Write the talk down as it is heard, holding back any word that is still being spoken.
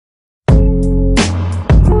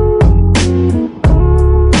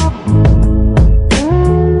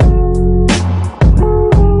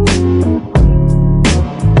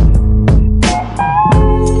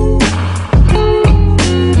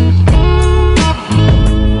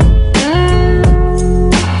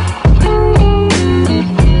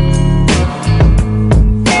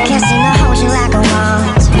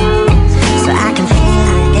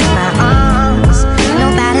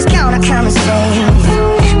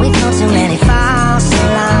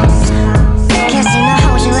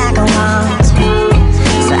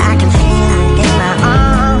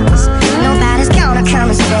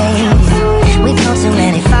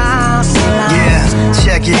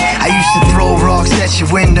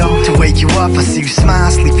your window to wake you up. I see you smile,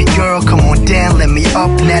 sleepy girl, come on down, let me up.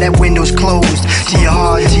 Now that window's closed to your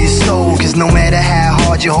heart, to your soul. Cause no matter how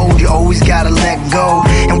hard you hold, you always gotta let go.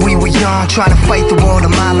 And we were young, trying to fight the world a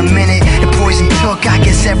mile a minute. The poison took, I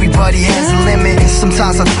guess everybody has a limit.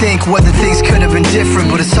 Sometimes I think whether things could have been different,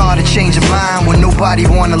 but it's hard to change your mind when nobody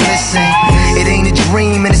wanna listen. It ain't a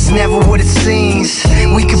dream and it's never what it seems.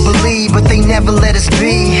 We could believe, but they never let us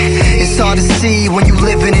be. It's hard to see when you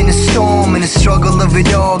living in a storm, and the struggle of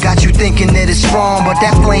it all got you thinking that it's wrong. But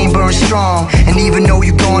that flame burns strong, and even though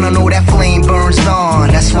you're gone, I know that flame burns on.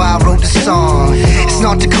 That's why I wrote the song. It's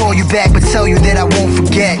not to call you back, but tell you that I won't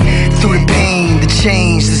forget. Through the pain, the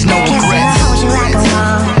change, there's no regrets. Hold you like I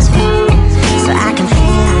want, so I can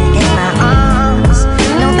feel in my arms.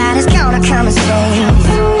 Nobody's gonna come and save you.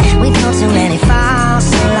 We've known too many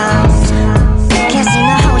false alarms. Can't seem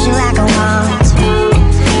to hold you like I want,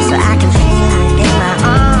 so I can feel in my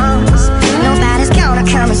arms. Nobody's gonna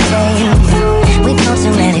come and save you. We've known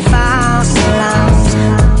too many false alarms.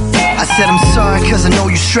 I said I'm sorry cause I know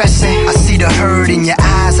you're stressing. I see the hurt in your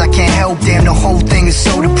eyes, I can't help, damn, the whole thing is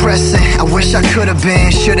so depressing. I wish I could've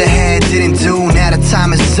been, should've had, didn't do. Now the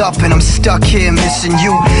time is up and I'm stuck here missing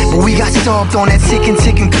you. But we got stopped on that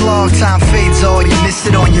ticking clock. Time fades all, you missed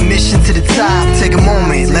it on your mission to the top. Take a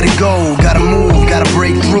moment, let it go, gotta move, gotta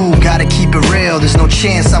break through. Gotta keep it real, there's no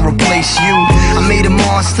chance I'll replace you. I made a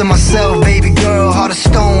monster myself, baby girl. Heart of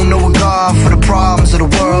stone, no regard for the problems of the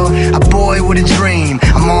world. A boy with a dream,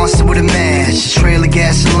 a monster with a match, a trail of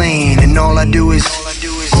gasoline, and all I do is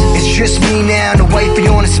it's just me now, the wifey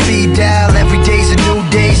on a speed dial. Every day's a new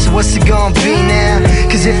day, so what's it gonna be now?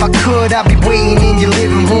 Cause if I could, I'd be waiting in your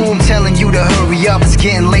living room, telling you to hurry up, it's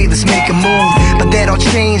getting late, let's make a move. But that all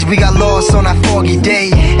changed, we got lost on that foggy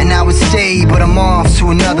day. And I would stay, but I'm off to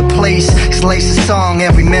another place. Cause life's a song,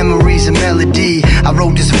 every memory's a melody. I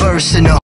wrote this verse in the